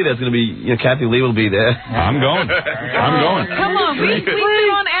could you be there? It's going to be, Kathy Lee will be there. I'm going. Come on, we sit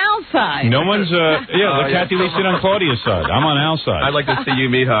on Al's side. No one's, let Kathy Lee sit on Claudia's side. I'm on Al's side. I'd like to see you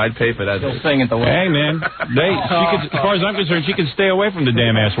meet her. I'd pay for that. Still sing at the wedding. Hey, man. She could, as far as I'm concerned, she can stay away from the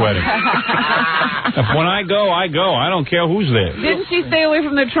damn-ass wedding. When I go, I go. I don't care who's there. Didn't she stay away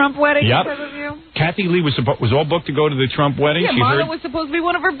from the Trump wedding because of you? Kathy Lee was all booked to go to the Trump wedding. Yeah, Marla was supposed to be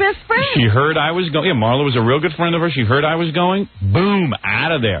one of her best friends. She heard I was going. Yeah, Marla was a real good friend of hers. She heard I was going. Boom,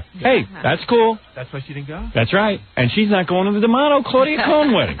 out of there. Hey, that's cool. That's why she didn't go? That's right. And she's not going to the D'Amato Claudia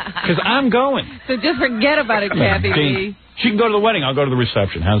Cohn wedding because I'm going. So just forget about it, Kathy Lee. She can go to the wedding. I'll go to the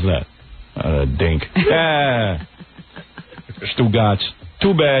reception. How's that? Dink. Yeah. Stugotz.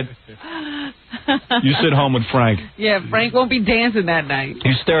 Too bad. You sit home with Frank. Yeah, Frank won't be dancing that night.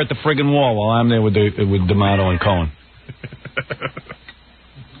 You stare at the friggin' wall while I'm there with D'Amato and Cohen.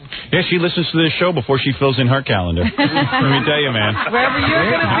 Yeah, she listens to this show before she fills in her calendar. Let me tell you, man. Wherever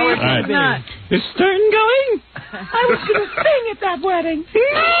you're going to be, she's not. Is Stern going? I was going to sing at that wedding.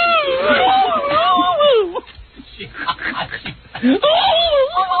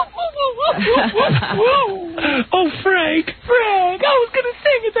 Oh, Frank, I was going to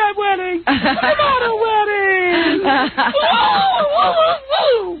sing at that wedding. Not a wedding.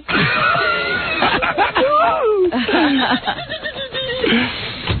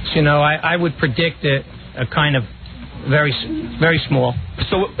 You know, I would predict a kind of very small.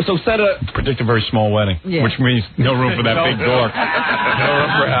 So Senator... Predict a very small wedding, which means no room for that big dork. No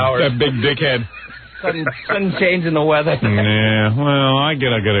room for Howard. That big dickhead. Sudden change in the weather. Yeah, well, I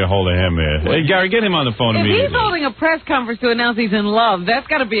gotta get a hold of him there. Hey, Gary, get him on the phone if immediately. He's holding a press conference to announce he's in love. That's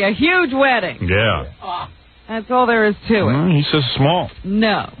got to be a huge wedding. Yeah. That's all there is to it. He says small.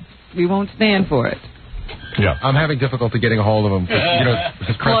 No, we won't stand for it. Yeah. I'm having difficulty getting a hold of him. His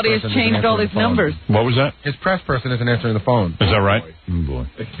press Claudia's person changed isn't all his answering the phone. numbers. What was that? His press person isn't answering the phone. Is that right? Oh, boy.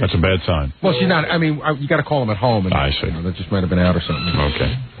 That's a bad sign. Well, she's not. I mean, you got to call him at home. And, I see. That just might have been out or something.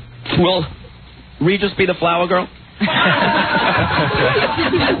 Okay. Will Regis be the flower girl?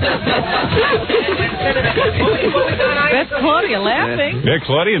 That's Claudia laughing. Yeah,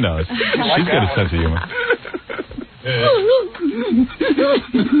 Claudia knows. She's got a sense of humor.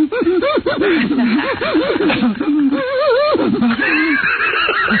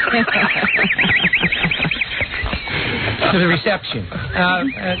 To the reception.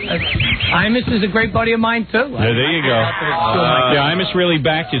 Imus is a great buddy of mine, too. Yeah, there you go. Yeah, Imus really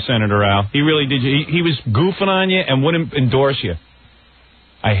backed you, Senator Al. He really did. He was goofing on you and wouldn't endorse you.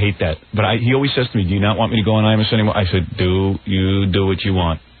 I hate that. But he always says to me, do you not want me to go on Imus anymore? I said, do what you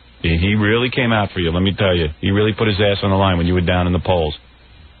want. He really came out for you, let me tell you. He really put his ass on the line when you were down in the polls.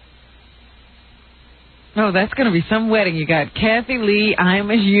 Oh, that's going to be some wedding. You got Kathy Lee,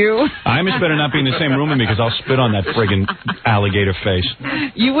 Imus, you. Imus better not be in the same room with me because I'll spit on that friggin' alligator face.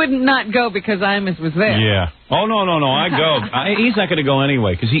 You wouldn't not go because Imus was there. Yeah. Oh, no, I go. He's not going to go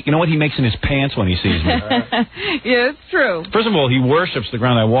anyway because you know what? He makes in his pants when he sees me. Yeah, it's true. First of all, he worships the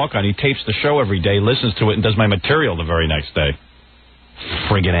ground I walk on. He tapes the show every day, listens to it, and does my material the very next day.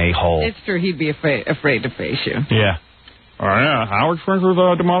 Friggin' a-hole. It's true. He'd be afraid to face you. Yeah. Oh, yeah. Howard's friends with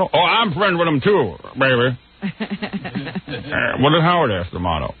D'Amato? Oh, I'm friends with him, too, baby. What did Howard ask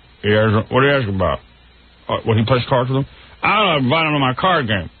D'Amato? What did he ask about? When he plays cards with him? I invite him to my card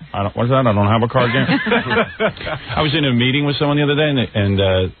game. What's that? I don't have a card game. I was in a meeting with someone the other day, and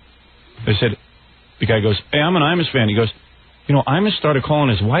they said, the guy goes, hey, I'm an Imus fan. He goes, you know, Imus started calling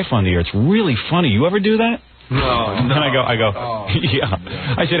his wife on the air. It's really funny. You ever do that? No. Then I go, yeah.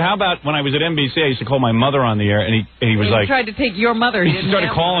 I said, how about when I was at NBC, I used to call my mother on the air, and he was like... He tried to take your mother. He started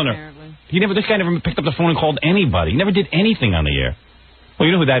calling her. This guy never picked up the phone and called anybody. He never did anything on the air. Well,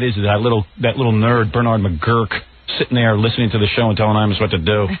 you know who that is that little nerd, Bernard McGurk, sitting there listening to the show and telling Imus what to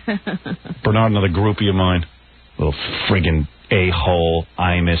do. Bernard, another groupie of mine. Little friggin' a-hole,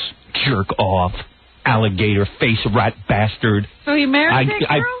 Imus, jerk off, alligator face rat bastard. So he married that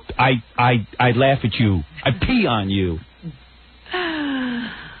girl? I laugh at you. I pee on you.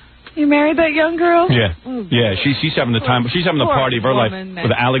 You married that young girl? Yeah. Yeah, she's having the time. She's having the party of her life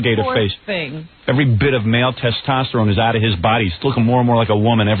with an alligator face. Thing. Every bit of male testosterone is out of his body. He's looking more and more like a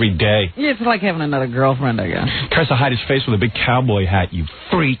woman every day. Yeah, it's like having another girlfriend, I guess. Tries to hide his face with a big cowboy hat, you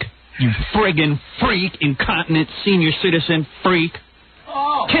freak. You friggin' freak, incontinent senior citizen freak.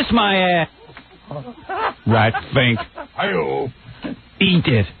 Oh. Kiss my ass. Rat fink. Eat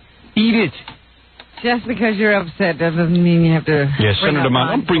it. Eat it. Just because you're upset doesn't mean you have to. Yeah, Senator Demano,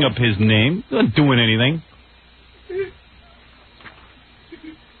 don't bring up his name. He's not doing anything.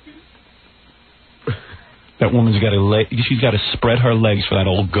 That woman's got she's got to spread her legs for that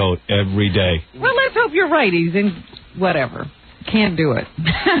old goat every day. Well, let's hope you're right. He's in whatever. Can't do it.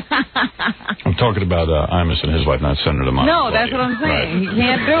 I'm talking about Imus and his wife, not Senator Demano. No, that's what I'm saying. Right. He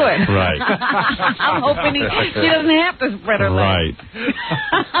can't do it. Right. I'm hoping she doesn't have to spread her legs.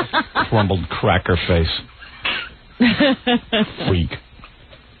 Right. Crumbled cracker face. Freak.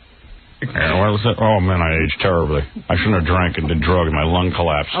 Yeah, what was that? Oh, man, I aged terribly. I shouldn't have drank and did drugs. My lung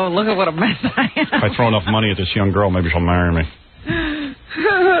collapsed. Oh, look at what a mess I am. If I throw enough money at this young girl, maybe she'll marry me.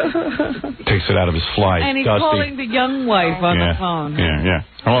 Takes it out of his flight. And he's Dusty. calling the young wife on the phone. Yeah.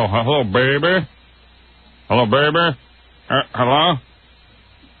 Hello, baby. Hello, baby. Hello?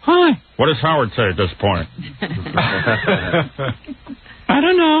 Hi. What does Howard say at this point? I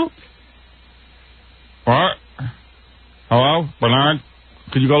don't know. What? Hello, Bernard?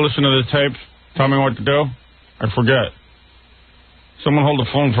 Could you go listen to the tapes? Tell me what to do? I forget. Someone hold the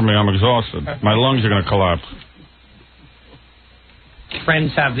phone for me. I'm exhausted. My lungs are going to collapse.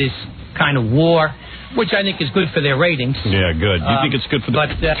 Friends have this kind of war, which I think is good for their ratings. Yeah, good. You think it's good for the...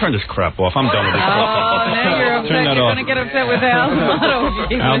 turn this crap off. I'm done with this. Oh, now you're upset. Turn that You're off. going to get upset with Al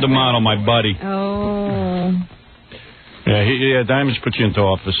D'Amato. Al D'Amato, my buddy. Oh. Yeah, Diamonds put you into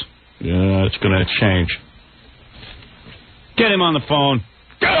office. Yeah, it's going to change. Get him on the phone.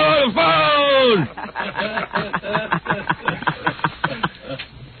 Get on the phone!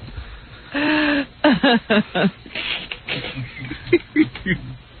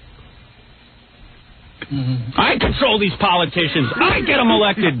 I control these politicians. I get them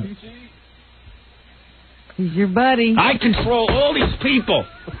elected. He's your buddy. I control all these people.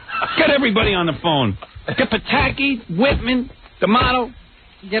 Get everybody on the phone. Get Pataki, Whitman, D'Amato.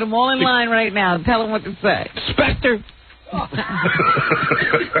 Get them all in line right now. Tell them what to say. Specter.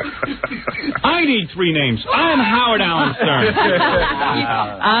 I need 3 names. I'm Howard Allen Stern.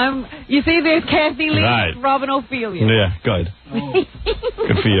 You see, there's Kathy Lee, right. Robin Ophelia. Yeah, good.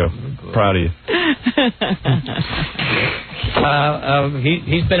 Good for you. Proud of you.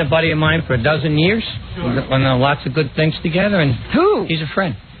 He's been a buddy of mine for 12 years. We've done lots of good things together, and he's a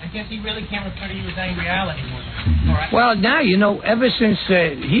friend. I guess he really can't refer to you as Angry Al anymore. Well, now, ever since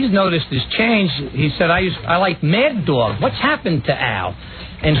he's noticed his change, he said, I like Mad Dog. What's happened to Al?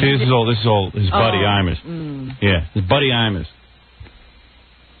 And see, this is all his buddy Imus. Yeah, his buddy Imus.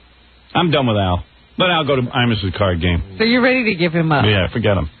 I'm done with Al. Let Al go to Imus' card game. So you're ready to give him up? Yeah,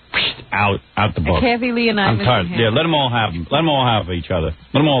 forget him. Out the book. Kathy Lee and Imus. I'm tired. Yeah, let them all have them. Let them all have each other.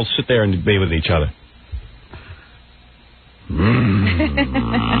 Let them all sit there and be with each other.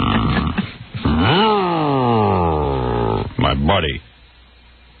 My buddy.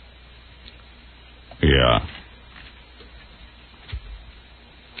 Yeah.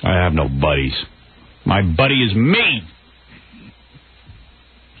 I have no buddies. My buddy is me.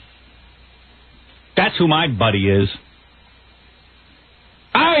 That's who my buddy is.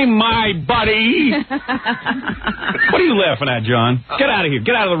 I'm my buddy. What are you laughing at, John? Get out of here.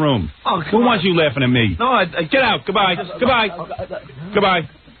 Get out of the room. Who wants you laughing at me? No, Get out. Goodbye. Goodbye. Goodbye.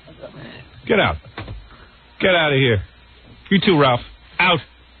 Get out. Get out of here. You too, Ralph. Out.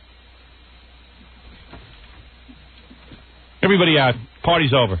 Everybody out.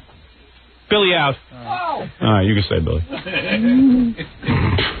 Party's over. Billy out. All right, you can stay, Billy.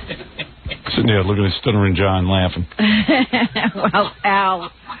 Sitting there looking at Stunner and John laughing. Well,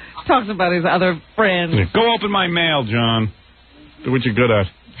 Al talks about his other friends. Yeah, go open my mail, John. Do what you're good at.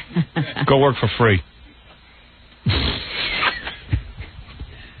 Go work for free.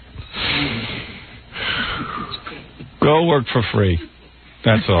 Go work for free.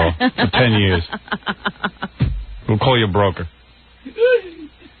 That's all. For 10 years. We'll call you a broker.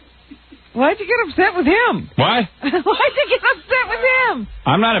 Well, Why'd you get upset with him? What? Why'd you get upset with him?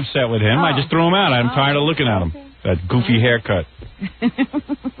 I'm not upset with him. I just threw him out. I'm tired of looking at him. That goofy haircut.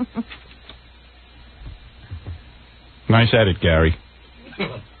 Nice edit, Gary.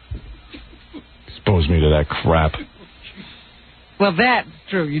 Expose me to that crap. Well, that's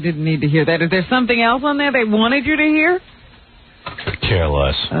true. You didn't need to hear that. Is there something else on there they wanted you to hear? Could care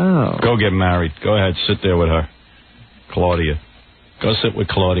less. Oh. Go get married. Go ahead. Sit there with her. Claudia. Go sit with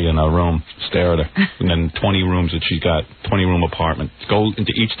Claudia in her room. Stare at her. And then 20 rooms that she's got. 20-room apartment. Go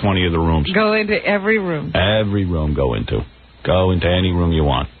into each 20 of the rooms. Go into every room. Every room go into. Go into any room you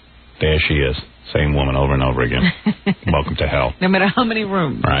want. There she is. Same woman over and over again. Welcome to hell. No matter how many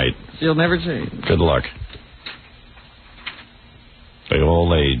rooms. Right. She'll never change. Good luck. They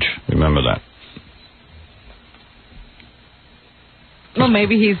all age. Remember that. Well,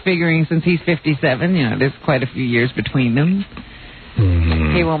 maybe he's figuring since he's 57, you know, there's quite a few years between them.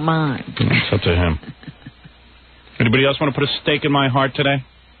 Mm-hmm. He won't mind. It's up to him. Anybody else want to put a stake in my heart today?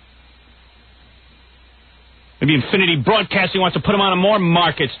 Maybe Infinity Broadcasting wants to put them on more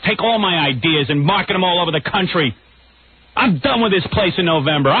markets. Take all my ideas and market them all over the country. I'm done with this place in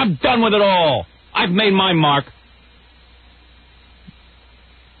November. I'm done with it all. I've made my mark.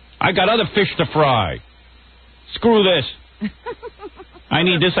 I got other fish to fry. Screw this. I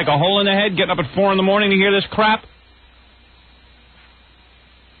need this like a hole in the head, getting up at 4 in the morning to hear this crap.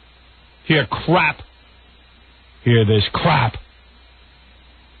 Hear crap. Hear this crap.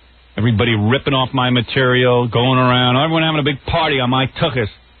 Everybody ripping off my material, going around, everyone having a big party on my tuchus.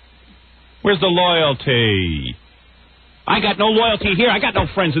 Where's the loyalty? I got no loyalty here. I got no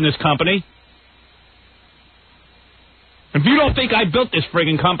friends in this company. If you don't think I built this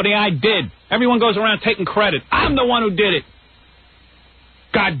friggin' company, I did. Everyone goes around taking credit. I'm the one who did it.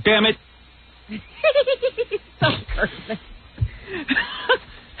 God damn it. So perfect.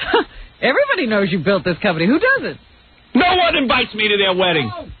 Everybody knows you built this company. Who doesn't? No one invites me to their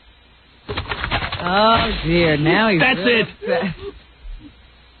wedding. Oh, dear. Now he's... That's it.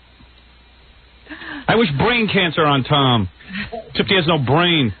 I wish brain cancer on Tom. Except he has no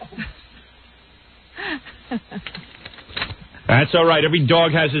brain. That's all right. Every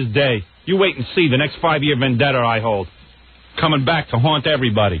dog has his day. You wait and see the next 5-year vendetta I hold. Coming back to haunt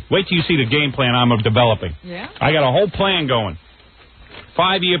everybody. Wait till you see the game plan I'm developing. Yeah? I got a whole plan going.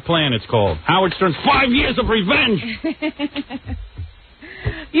 5-year plan, it's called. Howard Stern's 5 years of revenge.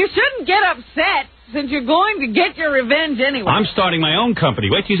 You shouldn't get upset since you're going to get your revenge anyway. I'm starting my own company.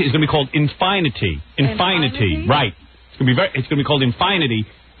 Wait till you see. It's going to be called Infinity. Infinity, right. It's going to be called Infinity,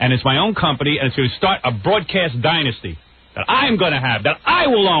 and it's my own company, and it's going to start a broadcast dynasty that I'm going to have, that I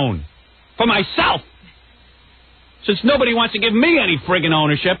will own for myself. Since nobody wants to give me any friggin'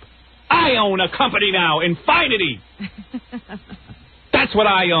 ownership, I own a company now, Infinity. That's what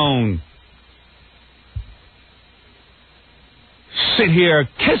I own. Sit here,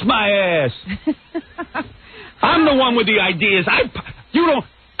 kiss my ass. I'm the one with the ideas. I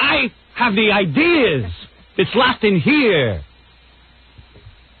have the ideas. It's locked in here.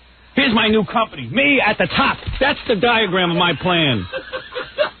 Here's my new company. Me at the top. That's the diagram of my plan.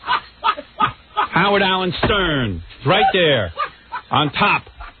 Howard Allen Stern. Right there. On top.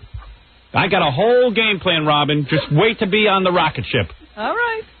 I got a whole game plan, Robin. Just wait to be on the rocket ship. All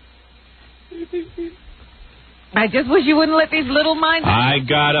right. I just wish you wouldn't let these little minds... I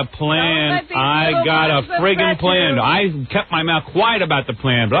got a plan. I got a friggin' plan. I kept my mouth quiet about the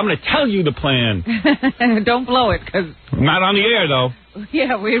plan, but I'm going to tell you the plan. Don't blow it, because... Not on the air, though.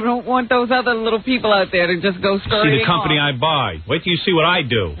 Yeah, we don't want those other little people out there to just go scurrying See the company off. I buy. Wait till you see what I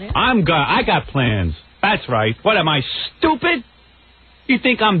do. Yeah. I got plans. That's right. What, am I stupid? You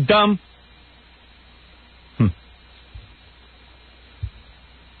think I'm dumb?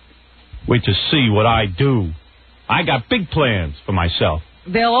 Wait to see what I do. I got big plans for myself.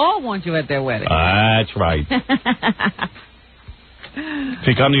 They'll all want you at their wedding. That's right. Think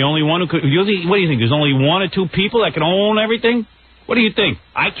I'm the only one who could... What do you think? There's only 1 or 2 people that can own everything? What do you think?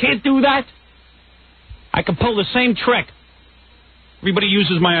 I can't do that? I can pull the same trick. Everybody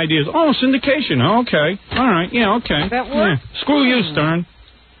uses my ideas. Oh, syndication. Oh, okay. All right. Yeah, okay. That works? Yeah. Screw you, Stern.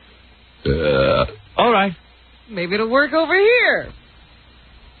 All right. Maybe it'll work over here.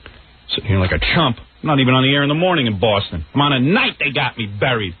 Sitting here like a chump. I'm not even on the air in the morning in Boston. I'm on a night they got me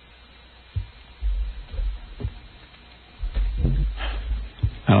buried.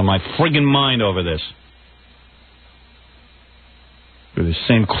 Out of my friggin' mind over this. With the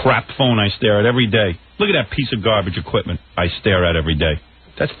same crap phone I stare at every day. Look at that piece of garbage equipment I stare at every day.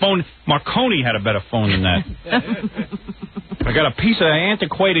 That phone, Marconi had a better phone than that. I got a piece of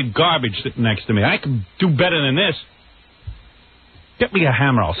antiquated garbage sitting next to me. I can do better than this. Get me a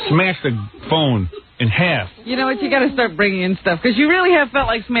hammer. I'll smash the phone in half. You know what? You got to start bringing in stuff because you really have felt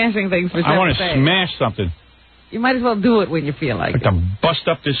like smashing things for I want to days. smash something. You might as well do it when you feel like Like it. to bust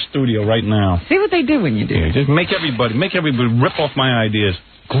up this studio right now. See what they do when you do. Yeah, just make everybody rip off my ideas.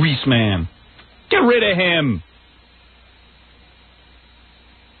 Grease man. Get rid of him.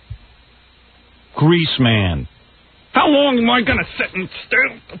 Grease man. How long am I going to sit and stare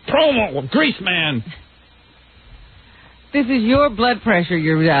at the promo with Grease man? This is your blood pressure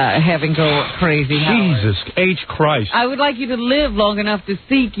you're having go crazy. Jesus H. Christ. I would like you to live long enough to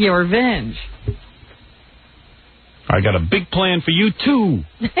seek your revenge. I got a big plan for you, too.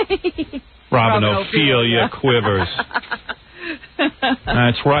 Robin Ophelia Quivers.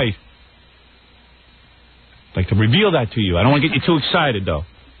 That's right. I'd like to reveal that to you. I don't want to get you too excited, though.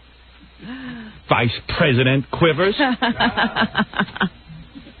 Vice President Quivers.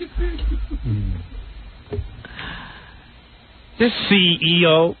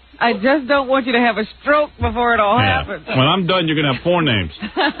 CEO. I just don't want you to have a stroke before it all happens. When I'm done, you're going to have 4 names. What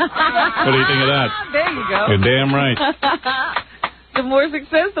do you think of that? There you go. You're damn right. The more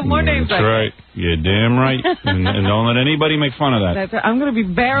success, the more names That's right. You're damn right. And don't let anybody make fun of that. That's right. I'm going to be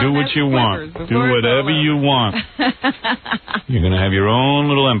barren. Do what you want. Do whatever you want. You're going to have your own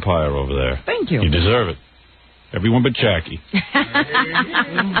little empire over there. Thank you. You deserve it. Everyone but Jackie.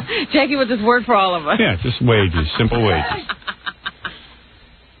 Jackie with this word for all of us. Yeah, just wages. Simple wages.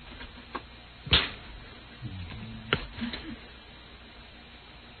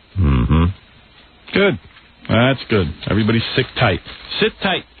 Mm-hmm. Good. That's good. Everybody sit tight. Sit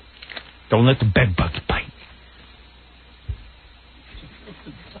tight. Don't let the bed bugs bite.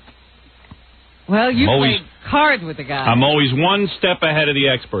 Well, you played cards with the guy. I'm always one step ahead of the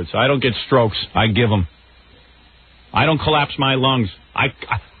experts. I don't get strokes. I give them. I don't collapse my lungs.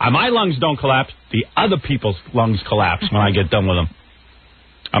 My lungs don't collapse. The other people's lungs collapse when I get done with them.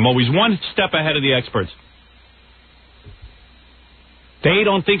 I'm always one step ahead of the experts. They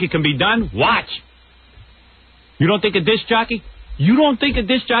don't think it can be done? Watch. You don't think a disc jockey? You don't think a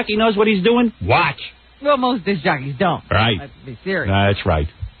disc jockey knows what he's doing? Watch. Well, most disc jockeys don't. Right. Let's be serious. That's right.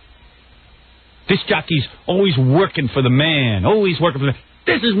 Disc jockey's always working for the man. Always working for the man.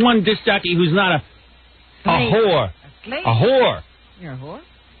 This is one disc jockey who's not a whore. A whore. You're a whore?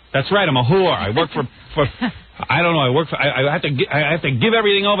 That's right. I'm a whore. I work for I don't know. I have to give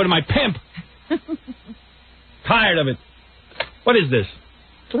everything over to my pimp. Tired of it. What is this?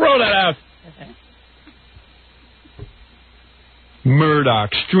 Throw that out.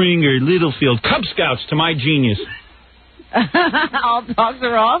 Murdoch, Stringer, Littlefield, Cub Scouts to my genius. All talks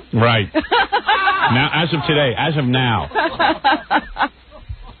are off? Right. Now, as of today, as of now.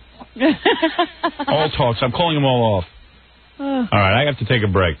 All talks. I'm calling them all off. All right, I have to take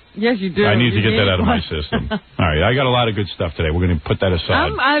a break. Yes, you do. I need to get that out of my system. All right, I got a lot of good stuff today. We're going to put that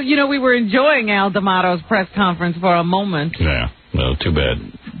aside. We were enjoying Al D'Amato's press conference for a moment. Yeah, well, too bad.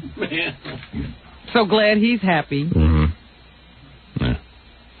 So glad he's happy. Mm-hmm. Yeah.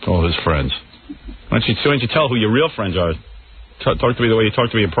 All his friends. Why don't you tell who your real friends are? Talk to me the way you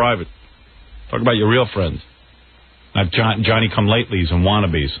talk to me in private. Talk about your real friends. Not Johnny-come-latelys and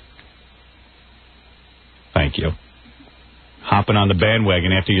wannabes. Thank you. Hopping on the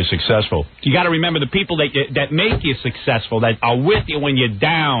bandwagon after you're successful. You got to remember the people that make you successful, that are with you when you're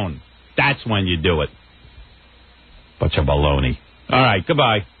down. That's when you do it. Bunch of baloney. All right,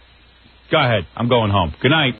 goodbye. Go ahead. I'm going home. Good night.